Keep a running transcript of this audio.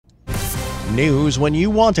News when you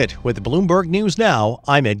want it. With Bloomberg News Now,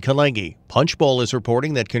 I'm Ed Kalegi. Punchbowl is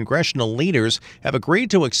reporting that congressional leaders have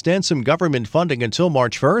agreed to extend some government funding until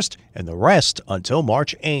March 1st and the rest until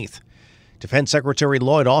March 8th. Defense Secretary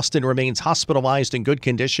Lloyd Austin remains hospitalized in good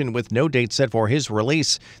condition with no date set for his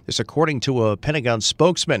release. This according to a Pentagon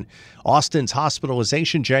spokesman. Austin's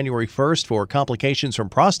hospitalization January 1st for complications from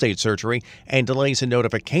prostate surgery and delays in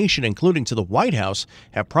notification, including to the White House,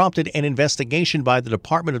 have prompted an investigation by the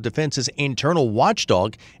Department of Defense's internal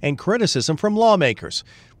watchdog and criticism from lawmakers.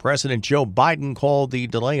 President Joe Biden called the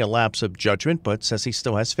delay a lapse of judgment, but says he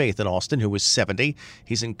still has faith in Austin, who is 70.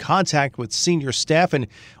 He's in contact with senior staff, and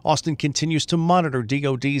Austin continues to monitor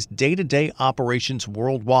DoD's day-to-day operations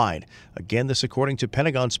worldwide. Again, this according to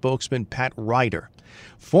Pentagon spokesman Pat Ryder.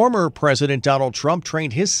 Former President Donald Trump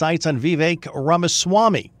trained his sights on Vivek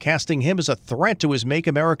Ramaswamy, casting him as a threat to his Make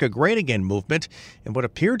America Great Again movement in what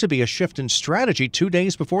appeared to be a shift in strategy 2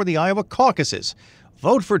 days before the Iowa caucuses.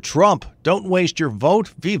 Vote for Trump. Don't waste your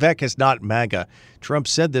vote. Vivek is not MAGA. Trump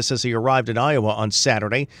said this as he arrived in Iowa on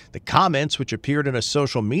Saturday. The comments, which appeared in a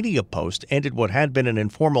social media post, ended what had been an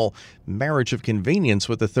informal marriage of convenience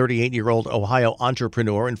with the 38-year-old Ohio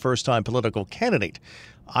entrepreneur and first-time political candidate.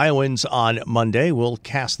 Iowans on Monday will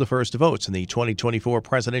cast the first votes in the 2024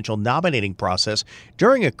 presidential nominating process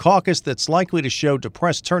during a caucus that's likely to show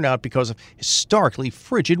depressed turnout because of historically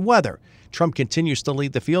frigid weather. Trump continues to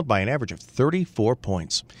lead the field by an average of 34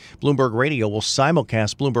 points. Bloomberg Radio will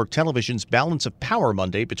simulcast Bloomberg Television's Balance of Power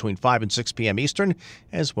Monday between 5 and 6 p.m. Eastern,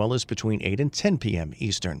 as well as between 8 and 10 p.m.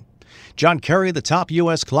 Eastern. John Kerry, the top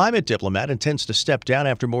U.S. climate diplomat, intends to step down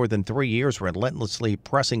after more than 3 years relentlessly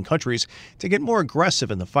pressing countries to get more aggressive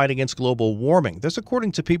in the fight against global warming. This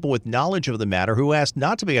according to people with knowledge of the matter who asked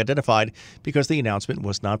not to be identified because the announcement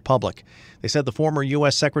was not public. They said the former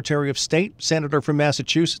U.S. Secretary of State, senator from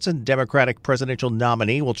Massachusetts, and Democratic presidential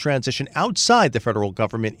nominee will transition outside the federal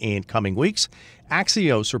government in coming weeks.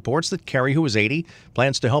 Axios reports that Kerry, who is 80,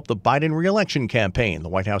 plans to help the Biden re-election campaign. The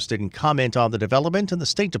White House didn't comment on the development, and the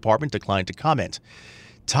State Department declined to comment.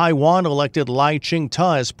 Taiwan elected Lai Ching-te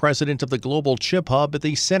as president of the global chip hub at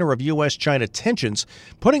the center of U.S.-China tensions,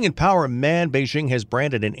 putting in power a man Beijing has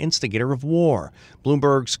branded an instigator of war.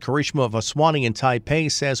 Bloomberg's Karishma Vaswani in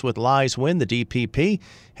Taipei says with Lai's win, the DPP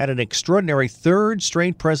had an extraordinary third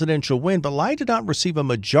straight presidential win, but Lai did not receive a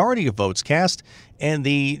majority of votes cast, and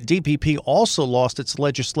the DPP also lost its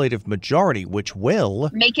legislative majority, which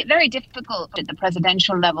will make it very difficult at the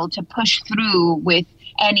presidential level to push through with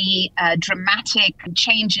any dramatic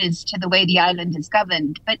changes to the way the island is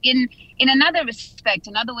governed. But in another respect,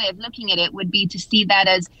 another way of looking at it would be to see that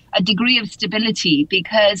as a degree of stability,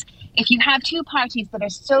 because if you have two parties that are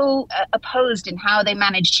so opposed in how they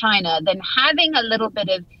manage China, then having a little bit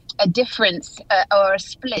of a difference or a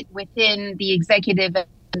split within the executive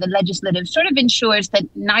and the legislative sort of ensures that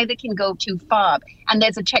neither can go too far. And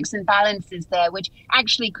there's a checks and balances there, which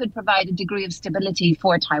actually could provide a degree of stability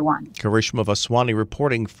for Taiwan. Karishma Vaswani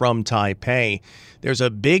reporting from Taipei. There's a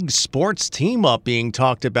big sports team-up being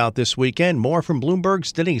talked about this weekend. More from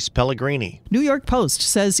Bloomberg's Denise Pellegrini. New York Post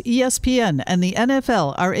says ESPN and the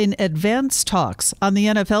NFL are in advanced talks on the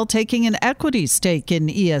NFL taking an equity stake in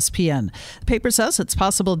ESPN. The paper says it's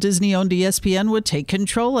possible Disney-owned ESPN would take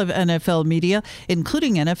control of NFL media,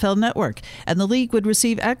 including NFL Network, and the league would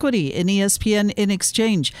receive equity in ESPN in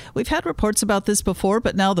exchange. We've had reports about this before,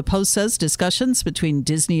 but now the Post says discussions between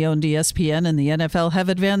Disney-owned ESPN and the NFL have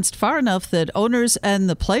advanced far enough that owners and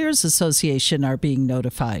the Players Association are being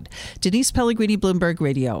notified. Denise Pellegrini, Bloomberg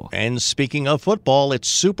Radio. And speaking of football, it's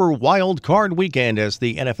Super Wild Card Weekend as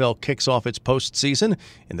the NFL kicks off its postseason.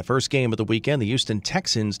 In the first game of the weekend, the Houston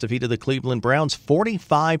Texans defeated the Cleveland Browns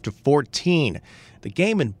 45-14. The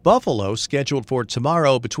game in Buffalo, scheduled for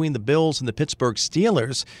tomorrow between the Bills and the Pittsburgh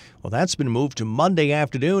Steelers, well, that's been moved to Monday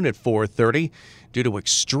afternoon at 4:30 due to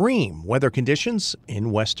extreme weather conditions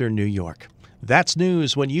in western New York. That's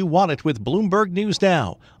news when you want it with Bloomberg News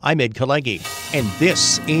Now. I'm Ed Kalegi, and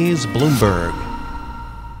this is Bloomberg.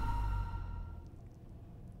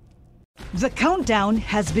 The countdown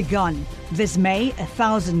has begun. This May,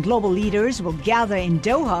 1,000 global leaders will gather in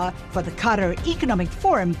Doha for the Qatar Economic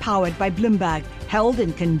Forum powered by Bloomberg, held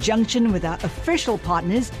in conjunction with our official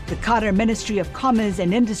partners, the Qatar Ministry of Commerce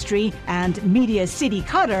and Industry and Media City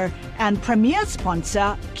Qatar, and premier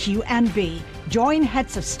sponsor QNB. Join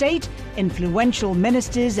heads of state, influential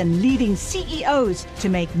ministers, and leading CEOs to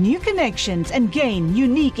make new connections and gain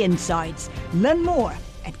unique insights. Learn more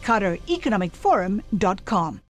at QatarEconomicForum.com.